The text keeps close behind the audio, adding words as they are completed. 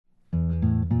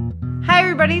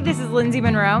everybody. This is Lindsay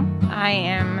Monroe. I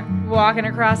am walking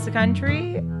across the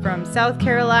country from South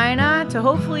Carolina to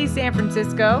hopefully San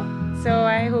Francisco. So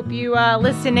I hope you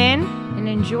listen in and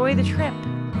enjoy the trip.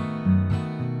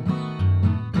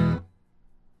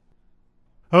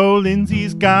 Oh,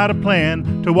 Lindsay's got a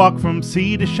plan to walk from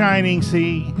sea to shining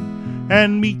sea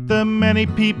and meet the many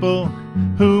people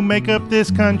who make up this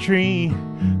country.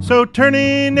 So turn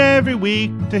in every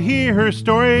week to hear her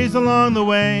stories along the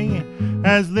way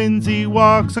as Lindsay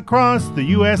walks across the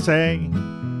USA.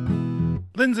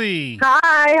 Lindsay!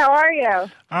 Hi, how are you?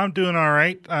 I'm doing all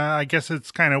right. I guess it's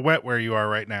kind of wet where you are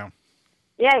right now.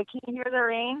 Yeah, can you hear the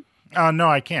rain? No,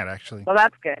 I can't actually. Well,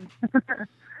 that's good.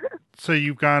 So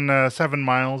you've gone 7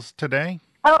 miles today?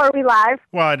 Oh, are we live?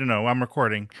 Well, I don't know. I'm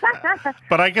recording.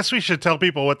 But I guess we should tell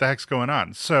people what the heck's going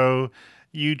on. So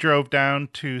you drove down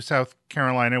to South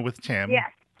Carolina with Tim. Yes.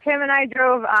 Tim and I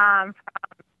drove from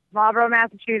Marlborough,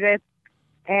 Massachusetts,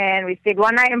 and we stayed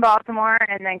one night in Baltimore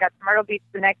and then got to Myrtle Beach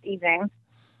the next evening.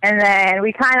 And then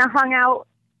we kind of hung out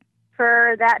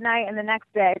for that night and the next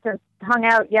day. So hung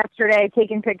out yesterday,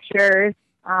 taking pictures.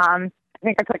 I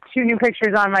think I put 2 new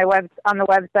pictures on the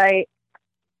website.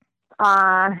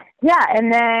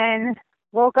 And then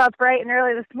woke up bright and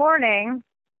early this morning,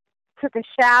 took a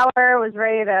shower, was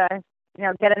ready to,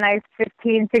 get a nice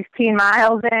 15, 16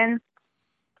 miles in,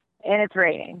 and it's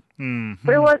raining. Mm-hmm.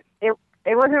 But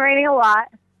it wasn't raining a lot,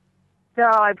 so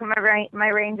I put my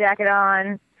rain jacket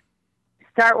on,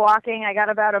 start walking. I got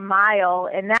about a mile,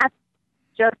 and that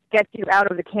just gets you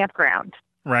out of the campground.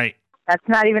 Right. That's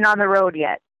not even on the road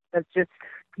yet. That's just,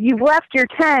 you've left your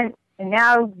tent, and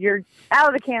now you're out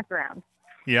of the campground.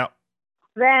 Yep.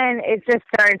 Then it just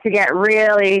started to get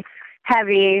really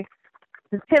heavy.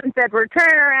 As Tim said, we're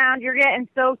turning around, you're getting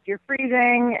soaked, you're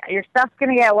freezing, your stuff's going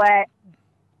to get wet.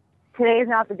 Today's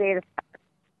not the day to start.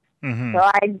 Mm-hmm. So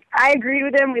I agreed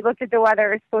with him. We looked at the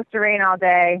weather. It's supposed to rain all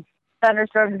day.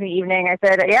 Thunderstorms in the evening. I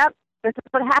said, yep, this is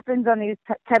what happens on these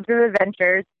types of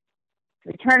adventures.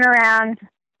 We turn around,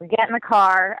 we get in the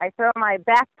car. I throw my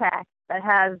backpack that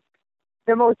has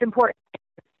the most important things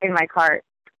in my cart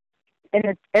in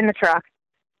the truck.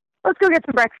 Let's go get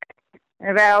some breakfast. And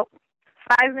about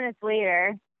 5 minutes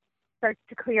later, it starts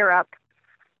to clear up.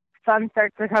 Sun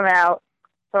starts to come out.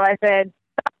 So I said,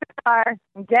 stop the car.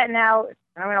 I'm getting out.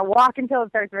 And I'm going to walk until it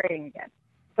starts raining again.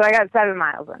 So I got 7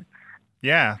 miles in.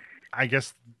 Yeah, I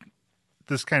guess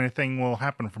this kind of thing will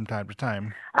happen from time to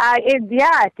time.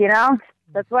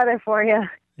 That's weather for you.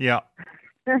 Yeah.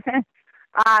 And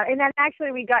then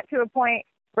actually we got to a point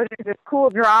where there's this cool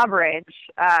drawbridge.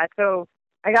 So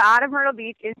I got out of Myrtle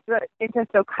Beach into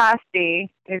Stokosky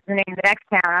is the name of the next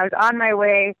town. I was on my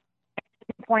way.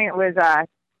 The point was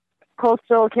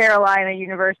Coastal Carolina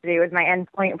University was my end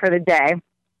point for the day.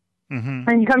 Mm-hmm.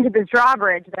 And you come to this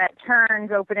drawbridge that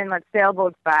turns open and lets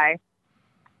sailboats by.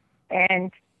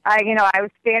 And I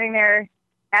was standing there in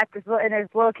this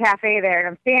little cafe there, and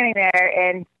I'm standing there,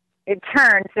 and it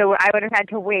turned, so I would have had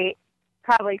to wait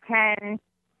probably 10,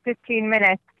 15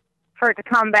 minutes for it to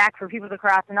come back for people to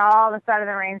cross, and all of a sudden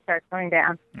the rain starts coming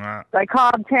down. So I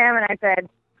called Tim, and I said,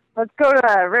 let's go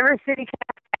to River City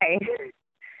Cafe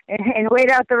and wait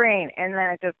out the rain, and then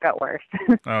it just got worse.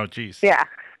 Oh, geez. Yeah.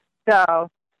 So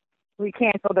we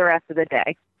canceled the rest of the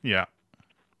day. Yeah.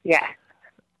 Yeah.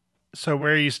 So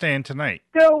where are you staying tonight?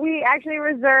 So we actually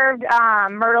reserved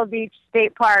Myrtle Beach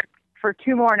State Park for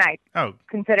 2 more nights. Oh.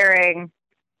 Considering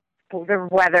the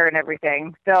weather and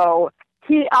everything. So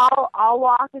I'll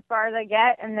walk as far as I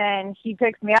get, and then he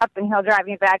picks me up and he'll drive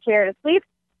me back here to sleep.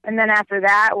 And then after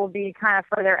that, we'll be kind of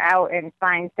further out and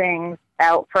find things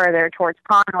out further towards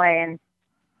Conway and,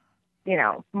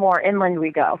 more inland we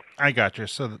go. I got you.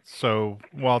 So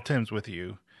while Tim's with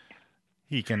you,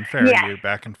 he can ferry you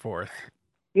back and forth.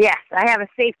 Yes, I have a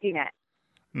safety net.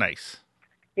 Nice.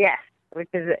 Yes,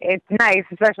 it's nice,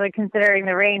 especially considering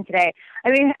the rain today.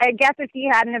 I mean, I guess if he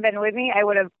hadn't have been with me, I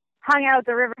would have hung out at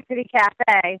the River City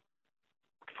Cafe,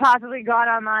 possibly gone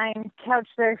online couch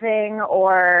surfing,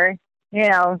 or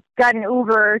got an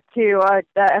Uber to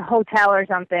a hotel or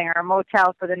something, or a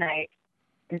motel for the night,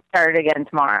 and started again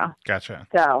tomorrow. Gotcha.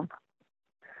 So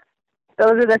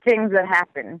those are the things that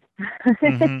happen.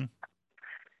 Mm-hmm.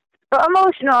 But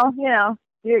emotional,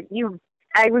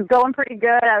 I was going pretty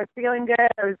good. I was feeling good.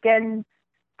 I was getting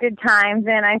good times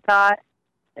in, I thought.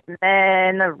 And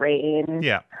then the rain.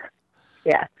 Yeah.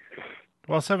 Yeah.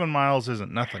 Well, 7 miles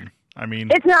isn't nothing. I mean...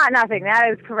 It's not nothing. That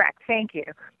is correct. Thank you.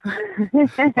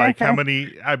 Like how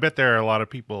many... I bet there are a lot of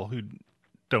people who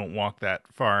don't walk that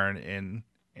far in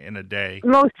a day.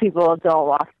 Most people don't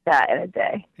walk that in a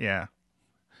day. Yeah.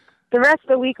 The rest of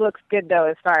the week looks good, though,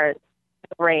 as far as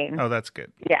the rain. Oh, that's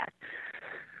good. Yeah.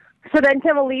 So then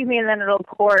Tim will leave me, and then it'll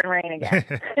pour and rain again.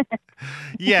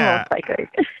 Yeah. Most likely.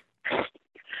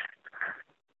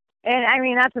 And I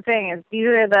mean, that's the thing, is these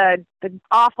are the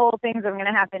awful things I'm going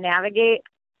to have to navigate.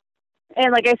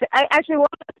 And like I said, one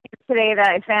of the things today that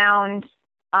I found,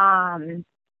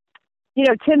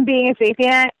 Tim being a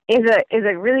sapient is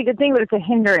a really good thing, but it's a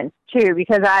hindrance too,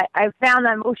 because I found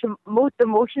that most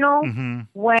emotional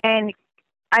when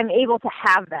I'm able to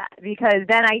have that, because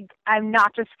then I'm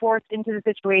not just forced into the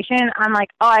situation. I'm like,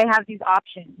 oh, I have these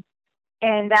options.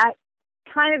 And that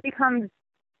kind of becomes,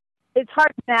 it's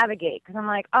hard to navigate, because I'm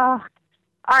like, oh,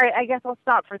 all right, I guess I'll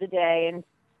stop for the day, and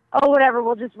oh, whatever,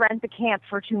 we'll just rent the camp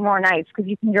for 2 more nights because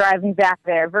you can drive me back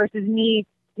there, versus me,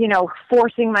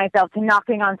 forcing myself to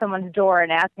knocking on someone's door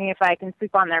and asking if I can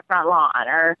sleep on their front lawn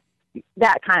or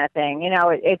that kind of thing.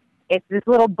 It's this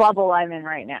little bubble I'm in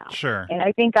right now. Sure. And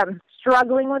I think I'm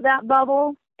struggling with that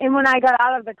bubble. And when I got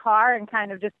out of the car and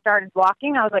kind of just started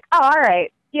walking, I was like, oh, all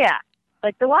right, yeah.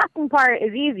 Like, the walking part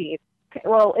is easy.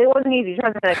 Well, it wasn't easy.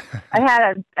 I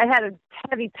had a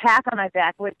heavy pack on my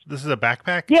back, which... This is a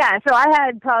backpack? Yeah, so I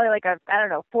had probably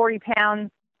 40 pounds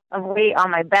of weight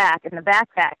on my back in the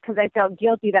backpack, because I felt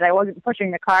guilty that I wasn't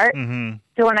pushing the cart. Mm-hmm.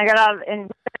 So when I got out and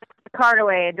put the cart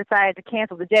away, I decided to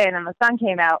cancel the day, and then the sun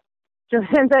came out. So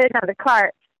since I didn't have the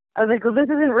cart, I was like, well, this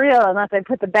isn't real unless I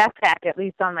put the backpack at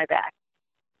least on my back.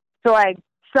 So I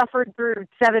suffered through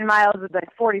 7 miles with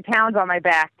 40 pounds on my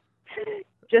back,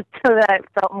 just so that it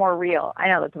felt more real. I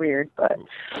know that's weird, but...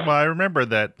 Well, I remember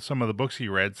that some of the books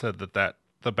you read said that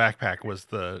the backpack was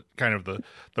the kind of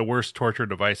the worst torture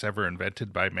device ever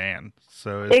invented by man.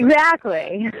 So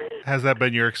exactly. Has that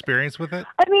been your experience with it?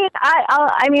 I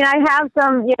mean, I have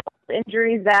some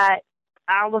injuries that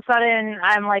all of a sudden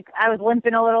I was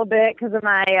limping a little bit because of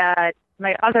my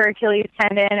other Achilles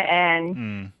tendon,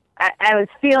 and I was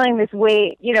feeling this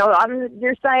weight, on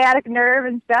your sciatic nerve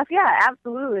and stuff. Yeah,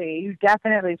 absolutely. You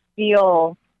definitely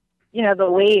feel,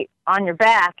 the weight on your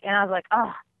back. And I was like,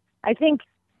 oh, I think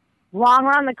long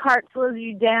run the cart slows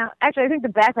you down. Actually, I think the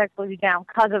backpack slows you down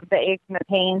because of the aches and the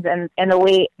pains and the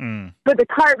weight. But the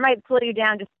cart might slow you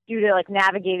down just due to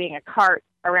navigating a cart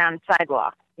around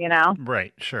sidewalk,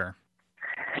 Right, sure.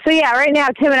 So yeah, right now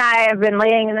Tim and I have been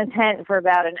laying in the tent for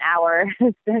about an hour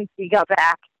since we got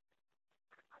back.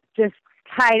 Just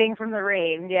hiding from the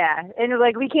rain, yeah. And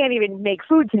we can't even make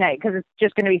food tonight because it's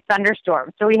just going to be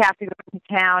thunderstorms. So we have to go to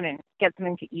town and get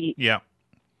something to eat. Yeah.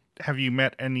 Have you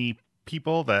met any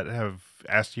people that have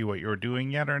asked you what you were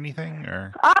doing yet or anything?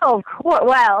 Or Oh,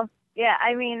 well, yeah.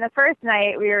 I mean, the first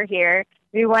night we were here,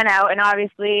 we went out, and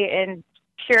obviously, in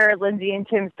pure Lindsay and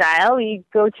Tim style, we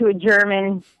go to a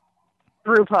German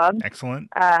brew pub. Excellent.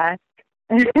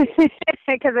 Because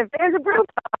if there's a brew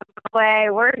pub away,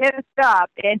 we're going to stop.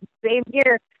 And same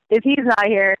here, if he's not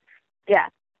here. Yeah.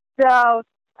 So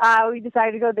we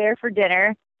decided to go there for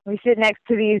dinner. We sit next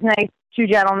to these nice 2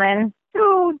 gentlemen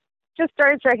who just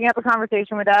started striking up a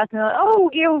conversation with us. And they're like, oh,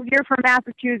 you're from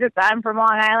Massachusetts. I'm from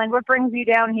Long Island. What brings you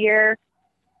down here?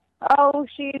 Oh,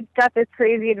 she's got this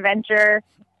crazy adventure.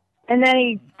 And then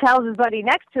he tells his buddy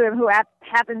next to him, who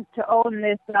happens to own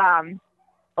this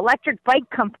electric bike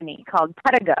company called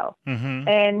Pedigo. Mm-hmm.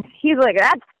 And he's like,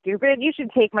 that's stupid. You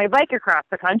should take my bike across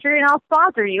the country and I'll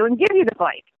sponsor you and give you the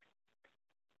bike.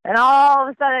 And all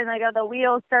of a sudden, the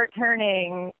wheels start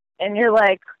turning, and you're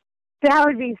like, that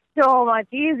would be so much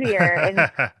easier.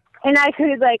 And I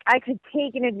could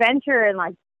take an adventure and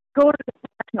go to the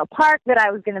national park that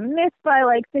I was going to miss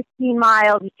by 15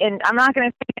 miles, and I'm not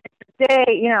going to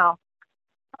stay,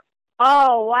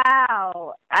 Oh,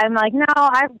 wow. I'm like, no,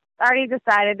 I've already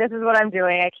decided this is what I'm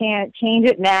doing. I can't change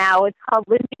it now. It's called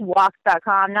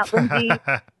LindsayWalks.com, not Lindsay,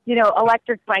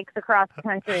 electric bikes across the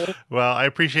country. Well, I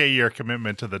appreciate your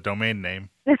commitment to the domain name.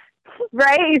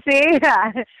 Right, you see?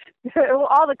 Yeah.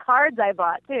 All the cards I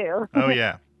bought, too. Oh,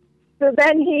 yeah. So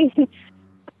then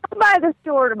come by the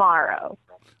store tomorrow.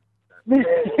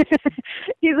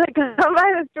 He's like, come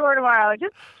by the store tomorrow.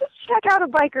 Just check out a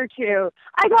bike or 2.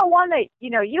 I got one that,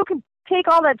 you can take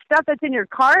all that stuff that's in your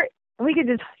cart, and we can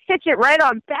just hitch it right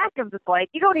on back of the bike.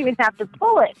 You don't even have to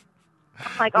pull it.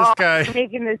 I'm like, you're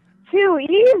making this too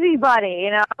easy, buddy,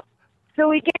 So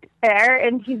we get there,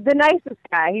 and he's the nicest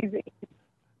guy. He's a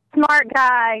smart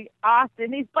guy,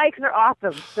 awesome. These bikes are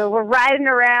awesome. So we're riding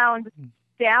around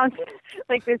down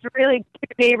this really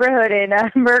cute neighborhood in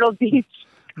Myrtle Beach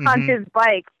on his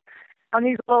bikes, on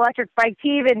these little electric bikes.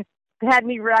 He even had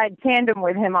me ride tandem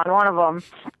with him on one of them.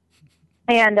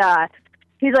 And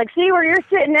he's like, see where you're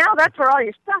sitting now? That's where all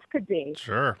your stuff could be.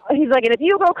 Sure. He's like, and if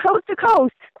you go coast to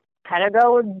coast,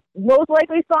 Pedigo would most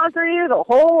likely sponsor you the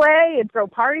whole way and throw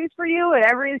parties for you at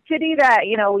every city that,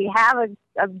 we have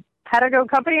a Patago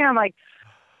company. And I'm like,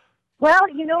 well,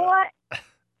 you know what?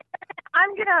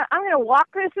 I'm gonna walk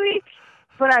this week,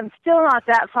 but I'm still not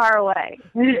that far away.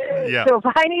 Yeah. So if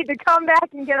I need to come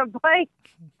back and get a bike,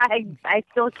 I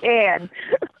still can.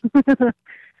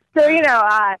 So,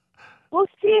 we'll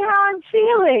see how I'm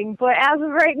feeling. But as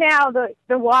of right now,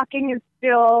 the walking is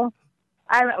still,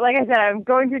 like I said, I'm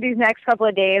going through these next couple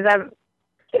of days. I'm,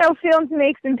 feeling some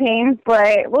aches and pains,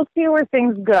 but we'll see where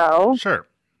things go. Sure.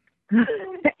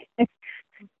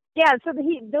 Yeah, so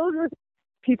those were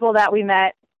people that we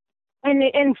met.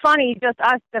 And funny, just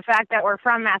us, the fact that we're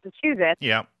from Massachusetts.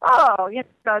 Yeah. Oh, I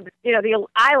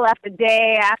left 2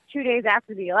 days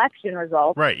after the election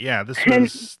results. Right. Yeah. This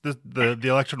was the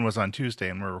election was on Tuesday,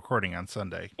 and we're recording on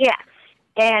Sunday. Yeah,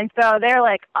 and so they're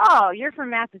like, "Oh, you're from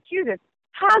Massachusetts.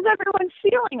 How's everyone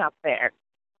feeling up there?"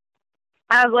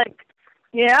 I was like,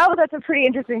 that's a pretty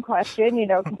interesting question.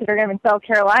 Considering I'm in South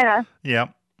Carolina. Yeah.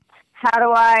 How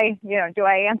do I, do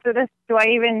I answer this? Do I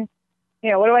even?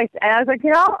 What do I say? And I was like,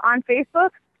 on Facebook,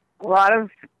 a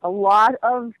lot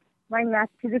of my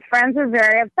Massachusetts friends are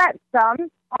very upset.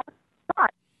 Some are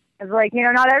not. It's like,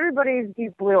 not everybody's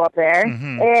deep blue up there.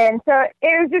 Mm-hmm. And so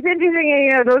it was just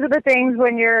interesting. Those are the things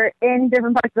when you're in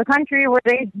different parts of the country where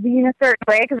they lean a certain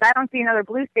way, because I don't see another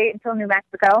blue state until New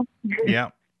Mexico. Yeah.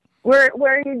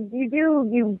 where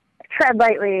you tread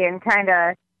lightly and kind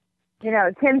of,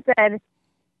 Tim said,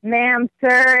 ma'am,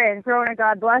 sir, and throw in a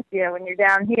God bless you when you're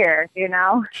down here,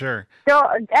 Sure. So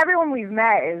everyone we've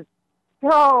met is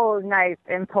so nice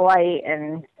and polite,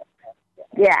 and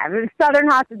yeah, Southern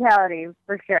hospitality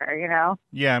for sure,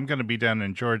 Yeah, I'm going to be down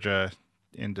in Georgia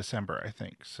in December, I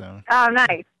think. So. Oh,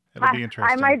 nice. It'll be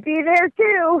interesting. I might be there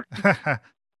too.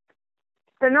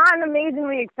 So not an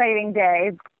amazingly exciting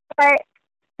day, but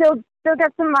still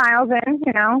got some miles in,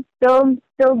 still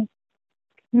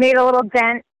made a little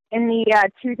dent in the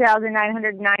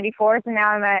 2,994th, and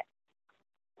now I'm at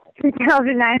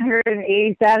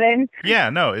 2,987. Yeah,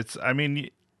 no,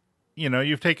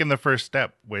 you've taken the first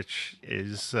step, which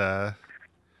is a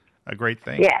great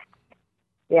thing. Yeah.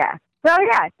 Yeah. So,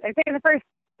 yeah, I've taken the first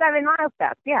 7 mile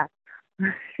steps, yeah.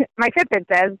 My Fitbit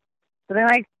says something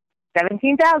like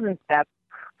 17,000 steps.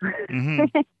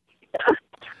 Mm-hmm.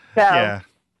 So. Yeah.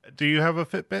 Do you have a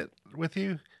Fitbit with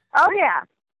you? Oh, yeah.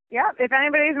 Yep. If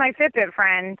anybody's my Fitbit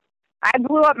friend, I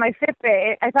blew up my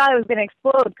Fitbit. I thought it was going to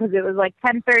explode because it was like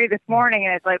 10:30 this morning,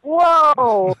 and it's like,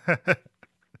 whoa,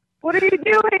 what are you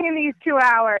doing in these 2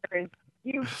 hours?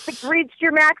 You've reached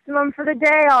your maximum for the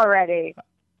day already.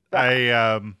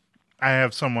 So. I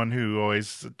have someone who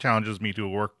always challenges me to a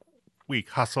work week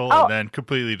hustle and then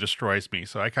completely destroys me,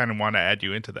 so I kind of want to add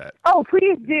you into that. Oh,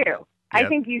 please do. Yeah, I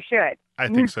think you should. I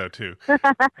think so, too.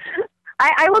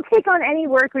 I will take on any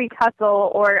work week hustle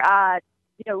or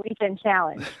weekend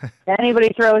challenge that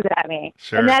anybody throws at me.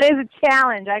 Sure. And that is a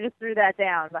challenge. I just threw that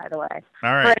down, by the way.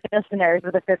 All right. For listeners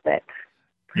with a Fitbit.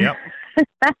 Yep.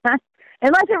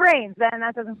 Unless it rains, then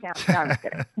that doesn't count. No, I'm just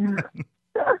kidding.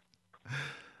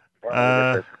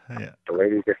 Yeah. The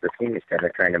ladies at the senior center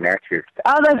trying to match you.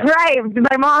 Oh, that's right.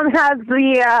 My mom has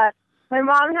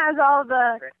all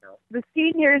the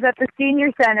seniors at the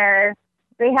senior center.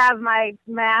 They have my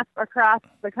map across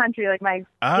the country, like my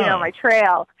my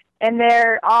trail, and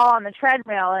they're all on the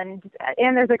treadmill, and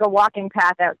there's like a walking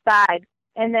path outside,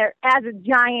 and they're as a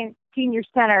giant senior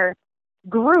center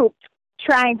group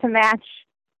trying to match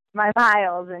my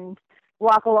miles and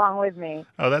walk along with me.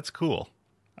 Oh, that's cool.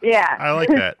 Yeah, I like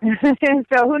that.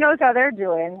 So who knows how they're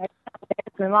doing?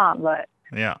 It's my mom, but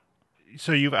yeah.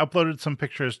 So you've uploaded some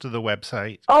pictures to the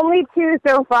website. Only 2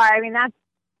 so far. I mean, that's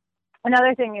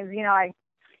another thing is,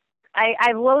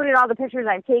 I've loaded all the pictures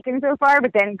I've taken so far,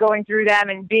 but then going through them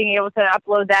and being able to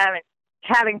upload them and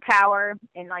having power.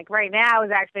 And like right now is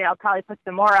actually, I'll probably put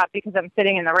some more up because I'm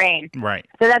sitting in the rain. Right.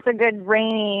 So that's a good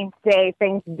rainy day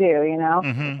thing to do,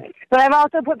 Mm-hmm. But I've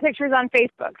also put pictures on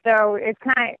Facebook. So it's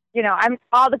kind of,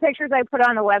 all the pictures I put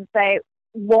on the website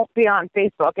won't be on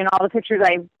Facebook, and all the pictures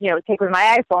I, take with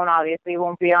my iPhone obviously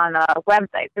won't be on the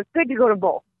website. So it's good to go to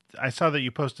both. I saw that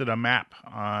you posted a map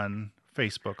on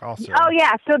Facebook also. Oh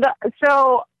yeah, so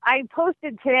I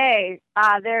posted today.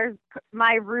 There's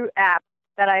my route app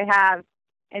that I have,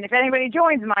 and if anybody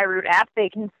joins my route app, they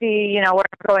can see where I'm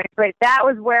going. But that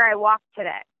was where I walked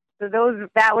today. So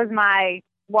that was my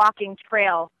walking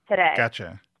trail today.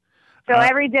 Gotcha. So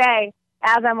every day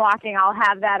as I'm walking, I'll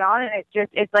have that on, and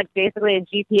it's like basically a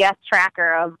GPS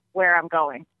tracker of where I'm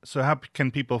going. So how can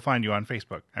people find you on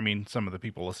Facebook? I mean, some of the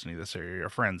people listening to this are your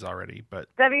friends already, but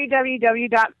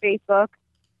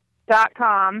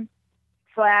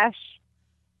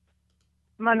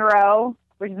www.facebook.com/Monroe,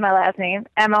 which is my last name,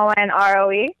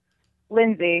 MONROE.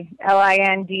 Lindsay,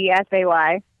 Lindsay.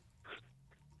 I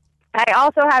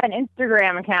also have an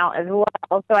Instagram account as well,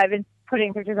 so I've been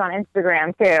putting pictures on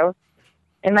Instagram too.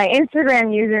 And my Instagram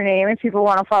username, if people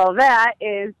want to follow that,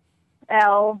 is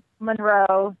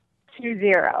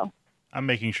lmonroe20. I'm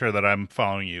making sure that I'm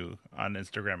following you on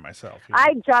Instagram myself.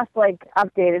 I just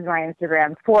updated my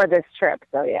Instagram for this trip,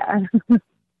 so yeah.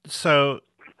 So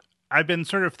I've been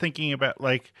sort of thinking about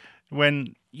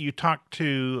when you talk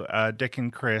to Dick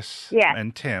and Chris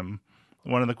and Tim,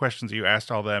 one of the questions you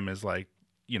asked all them is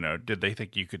did they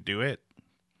think you could do it?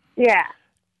 Yeah.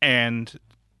 And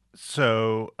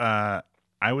so I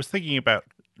was thinking about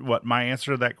what my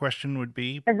answer to that question would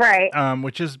be. Right.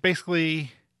 Which is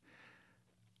basically,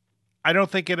 I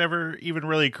don't think it ever even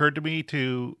really occurred to me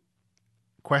to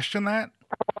question that.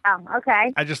 Oh,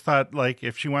 okay. I just thought,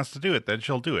 if she wants to do it, then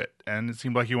she'll do it. And it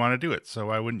seemed like you want to do it, so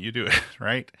why wouldn't you do it,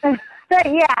 right?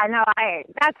 Yeah, no,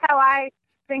 that's how I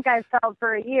think I've felt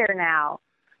for a year now.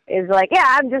 Is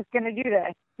I'm just going to do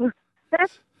this.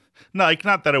 No,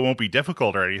 not that it won't be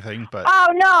difficult or anything, but... Oh,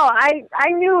 no, I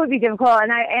knew it would be difficult,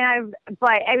 and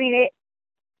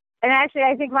actually,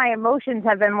 I think my emotions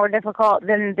have been more difficult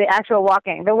than the actual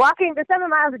walking. The 7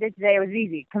 miles I did today was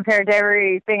easy compared to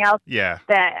everything else. Yeah.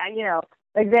 That,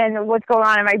 then what's going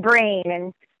on in my brain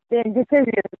and then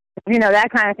decisions, that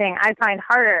kind of thing, I find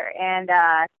harder. And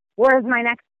where's my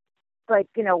next,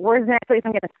 where's the next place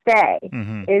I'm going to stay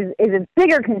is a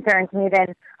bigger concern to me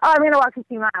than, I'm going to walk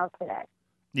 50 miles today.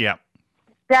 Yeah.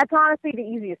 That's honestly the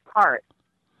easiest part.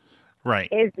 Right.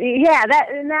 That's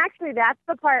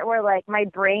the part where my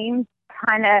brain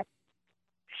kind of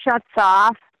shuts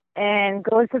off and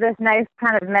goes to this nice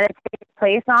kind of meditative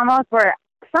place almost where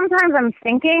sometimes I'm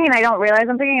thinking and I don't realize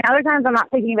I'm thinking, and other times I'm not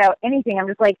thinking about anything. I'm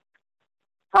just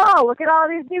oh, look at all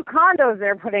these new condos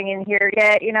they're putting in here.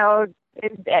 Yet,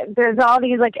 there's all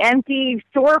these empty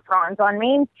storefronts on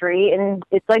Main Street, and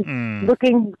it's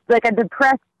looking like a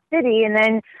depressed city. And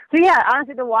then,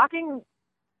 honestly, the walking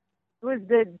was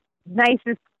the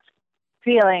nicest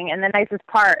feeling and the nicest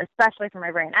part, especially for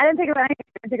my brain. I didn't think about anything.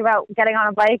 I didn't think about getting on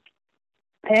a bike.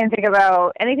 I didn't think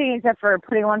about anything except for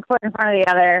putting one foot in front of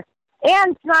the other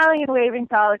and smiling and waving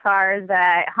to all the cars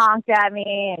that honked at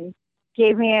me and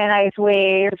gave me a nice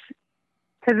wave,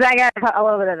 because I got a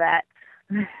little bit of that.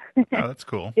 Oh, that's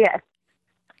cool. Yes.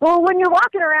 Well, when you're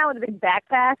walking around with a big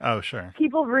backpack, oh, sure,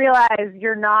 people realize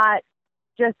you're not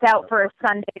just out for a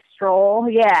Sunday stroll.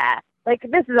 Yeah.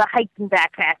 This is a hiking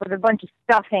backpack with a bunch of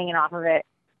stuff hanging off of it.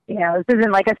 This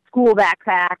isn't a school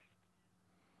backpack.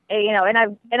 And I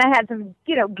had some,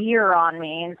 gear on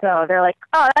me. And so they're like,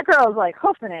 oh, that girl's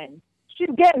hoofing it.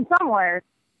 She's getting somewhere.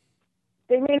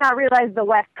 They may not realize the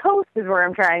West Coast is where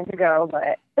I'm trying to go,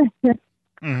 but...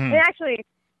 And actually,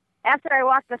 after I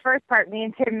walked the first part, me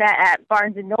and Tim met at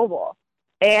Barnes & Noble.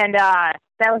 And that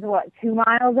was, 2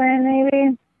 miles in,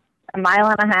 maybe? A mile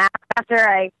and a half after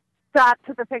I stopped,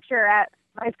 took a picture at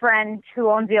my friend who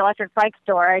owns the electric bike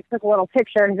store. I took a little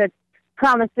picture and just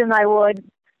promised him I would.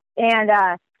 And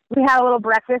we had a little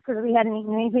breakfast because we hadn't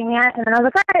eaten anything yet. And then I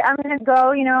was all right, I'm going to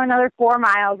go, another 4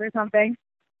 miles or something.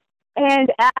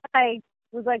 And as I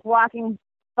was walking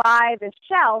by the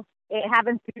shelf, it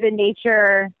happens through the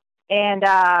nature and,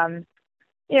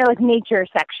 nature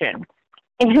section.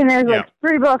 And there's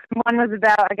 3 books. One was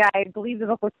about a guy, I believe the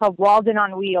book was called Walden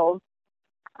on Wheels.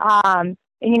 And,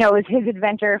 it was his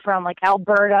adventure from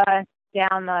Alberta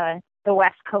down the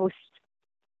West Coast.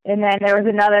 And then there was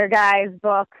another guy's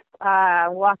book,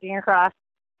 walking across,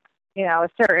 a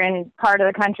certain part of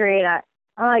the country. And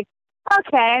I'm like,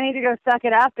 okay, I need to go suck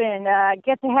it up and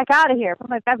get the heck out of here.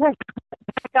 Put my backpack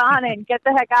back on and get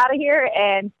the heck out of here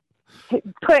and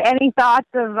put any thoughts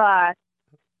of,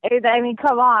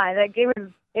 come on. It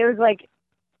was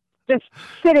just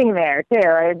sitting there, too.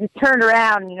 I just turned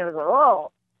around and it was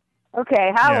oh,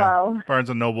 okay, hello. Yeah. Barnes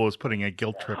 & Noble was putting a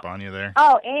guilt trip on you there.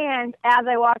 Oh, and as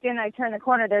I walked in, I turned the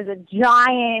corner, there's a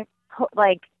giant,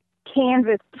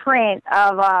 canvas print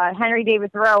of Henry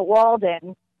David Thoreau,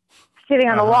 Walden, sitting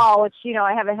on the wall, which,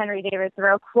 I have a Henry David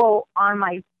Thoreau quote on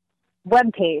my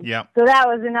webpage. Yep. So that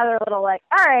was another little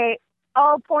all right,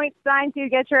 all points signed to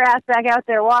get your ass back out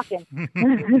there walking.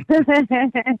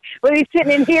 What are you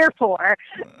sitting in here for?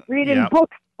 Reading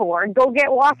books for? Go get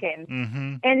walking.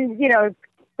 Mm-hmm. And,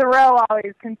 Thoreau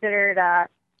always considered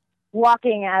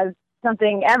walking as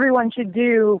something everyone should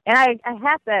do. And I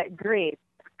have to agree.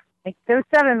 Those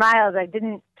 7 miles, I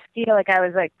didn't feel like I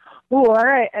was ooh, all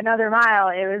right, another mile.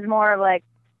 It was more of all right,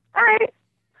 hey,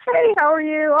 how are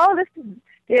you? Oh,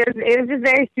 it was just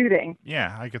very soothing.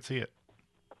 Yeah, I could see it.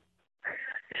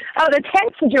 Oh, the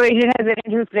tent situation has been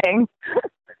interesting.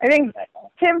 I think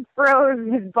Tim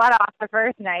froze his butt off the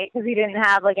first night because he didn't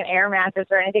have like an air mattress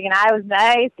or anything, and I was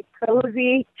nice and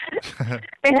cozy,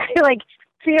 and I like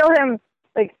feel him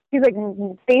like he's like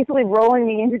basically rolling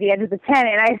me into the edge of the tent,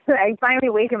 and I finally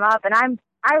wake him up, and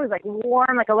I was like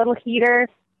warm like a little heater,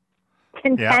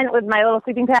 content with my little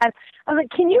sleeping pad. I was like,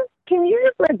 can you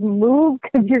just like move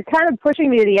because you're kind of pushing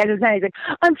me to the edge of the tent. He's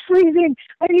like, I'm freezing.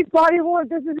 I need body warmth.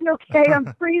 This isn't okay.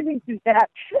 I'm freezing to death.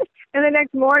 And the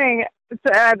next morning,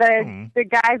 the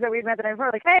guys that we met the night before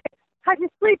were like, hey, how'd you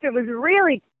sleep? It was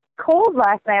really cold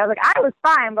last night. I was like, I was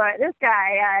fine, but this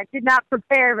guy did not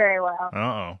prepare very well.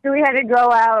 Uh-oh. So we had to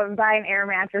go out and buy an air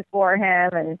mattress for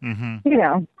him and, you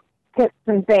know, get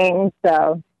some things.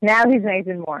 So now he's nice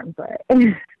and warm, but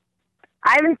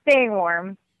I've been staying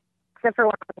warm, except for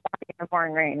when I was walking in the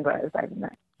pouring rain, but aside from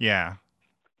that. Yeah.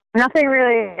 Nothing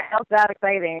really else that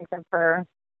exciting except for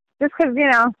just because, you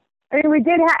know, I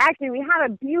mean, we had a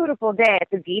beautiful day at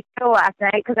the beach last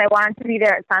night because I wanted to be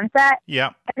there at sunset.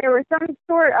 Yeah. And there was some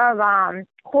sort of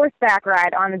horseback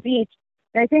ride on the beach,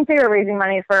 and I think they were raising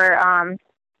money for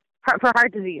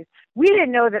heart disease. We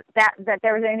didn't know that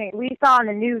there was anything. We saw on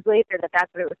the news later that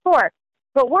that's what it was for.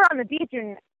 But we're on the beach,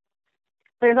 and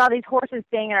there's all these horses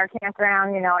staying in our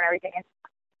campground, you know, and everything. And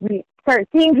we started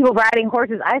seeing people riding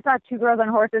horses. I saw two girls on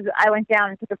horses. I went down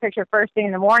and took a picture first thing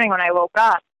in the morning when I woke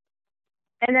up.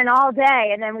 And then all day,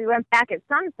 and then we went back at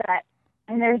sunset,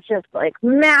 and there's just, like,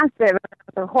 massive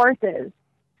horses.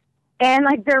 And,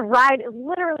 like, they're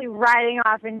literally riding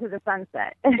off into the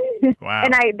sunset. Wow.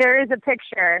 And there is a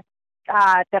picture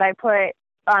that I put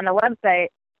on the website.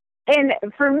 And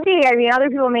for me, I mean, other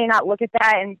people may not look at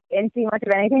that and see much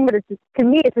of anything, but it's just, to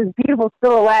me, it's this beautiful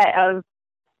silhouette of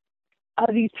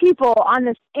these people on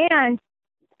this. And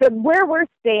where we're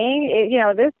staying, you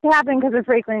know, this happened because of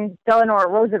Franklin Delano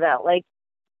Roosevelt. Like,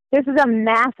 this is a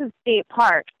massive state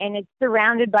park, and it's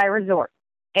surrounded by resorts.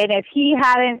 And if he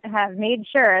hadn't have made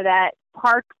sure that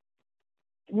parks,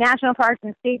 national parks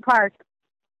and state parks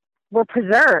were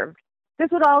preserved, this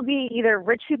would all be either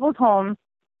rich people's homes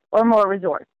or more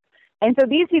resorts. And so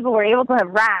these people were able to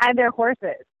ride their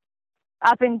horses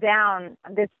up and down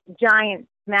this giant,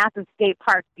 massive state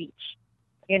park beach,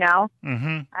 you know?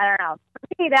 Mm-hmm. I don't know.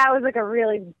 For me, that was like a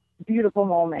really beautiful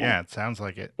moment. Yeah, it sounds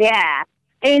like it. Yeah.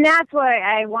 I mean, that's what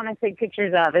I want to take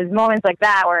pictures of, is moments like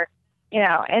that where, you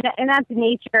know, and that's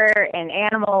nature and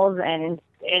animals and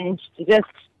just,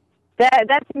 that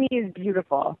to me is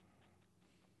beautiful.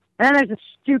 And then there's a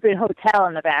stupid hotel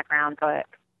in the background, but,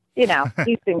 you know,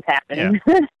 these things happen.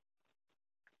 Yeah.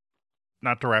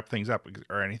 Not to wrap things up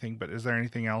or anything, but is there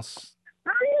anything else?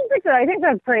 I don't think so. I think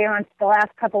that's pretty much the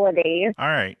last couple of days. All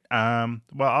right. Well,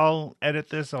 I'll edit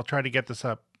this. I'll try to get this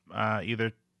up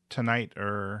either tonight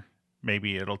or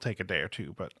maybe it'll take a day or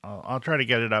two, but I'll try to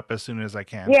get it up as soon as I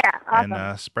can. Yeah, awesome.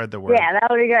 And spread the word. Yeah, that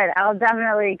would be good. I'll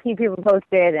definitely keep people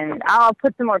posted, and I'll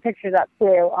put some more pictures up, too,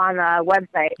 on the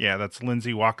website. Yeah, that's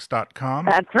lindsaywalks.com.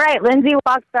 That's right,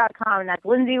 lindsaywalks.com, and that's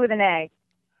Lindsay with an A.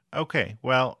 Okay,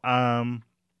 well,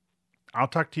 I'll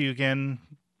talk to you again.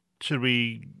 Should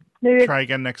we try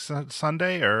again next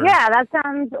Sunday? Or yeah, that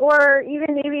sounds, or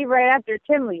even maybe right after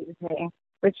Tim leaves me,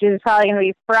 which is probably going to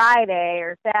be Friday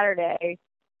or Saturday.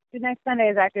 The next Sunday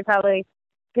is actually probably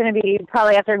going to be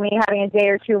after me having a day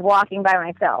or two of walking by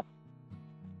myself.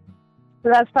 So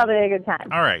that's probably a good time.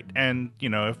 All right. And, you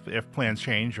know, if plans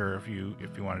change or if you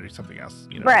want to do something else,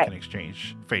 you know, right. We can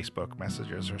exchange Facebook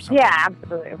messages or something. Yeah,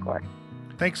 absolutely, of course.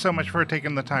 Thanks so much for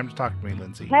taking the time to talk to me,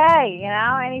 Lindsay. Hey, you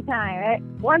know,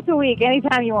 anytime. Once a week,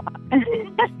 anytime you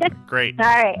want. Great. All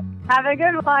right. Have a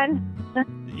good one.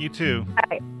 You too. All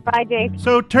right. Bye, Jake.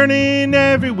 So turn in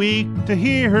every week to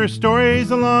hear her stories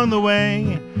along the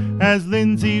way as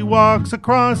Lindsay walks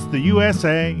across the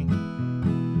USA.